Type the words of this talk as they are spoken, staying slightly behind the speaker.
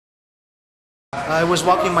I was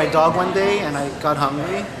walking my dog one day and I got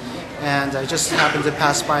hungry and I just happened to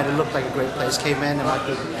pass by and it looked like a great place. Came in and I've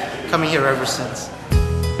been coming here ever since.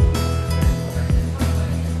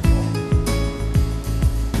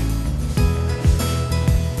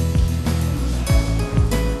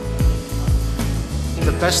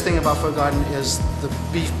 The best thing about Pho Garden is the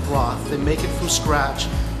beef broth. They make it from scratch.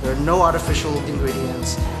 There are no artificial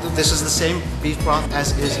ingredients. This is the same beef broth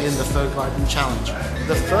as is in the Pho Garden Challenge.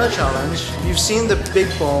 The Pho Challenge, you've seen the big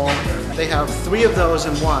bowl. They have 3 of those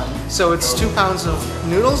in one. So it's 2 pounds of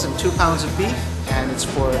noodles and 2 pounds of beef, and it's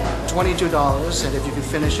for $22, and if you can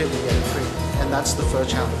finish it, you get it free. And that's the Pho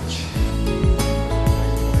Challenge.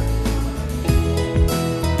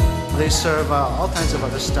 They serve all kinds of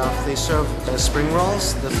other stuff. They serve the spring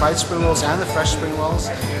rolls, the fried spring rolls and the fresh spring rolls.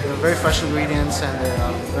 They're very fresh ingredients and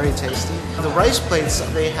they're very tasty. The rice plates,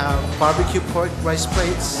 they have barbecue pork rice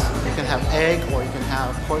plates. You can have egg or you can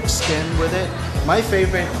have pork skin with it. My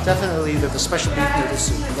favorite, definitely the special beef noodle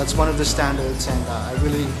soup. That's one of the standards, and I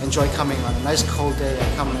really enjoy coming on a nice cold day.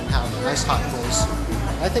 I come and have a nice hot bowl of soup.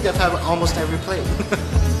 I think I've had almost every plate.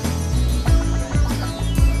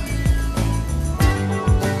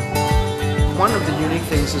 One of the unique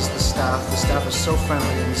things is the staff. The staff is so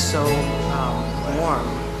friendly and so warm.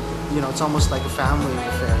 You know, it's almost like a family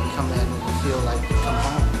affair. You come in and you feel like you come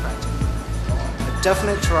home practically. A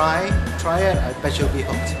definite try it. I bet you'll be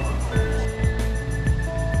hooked.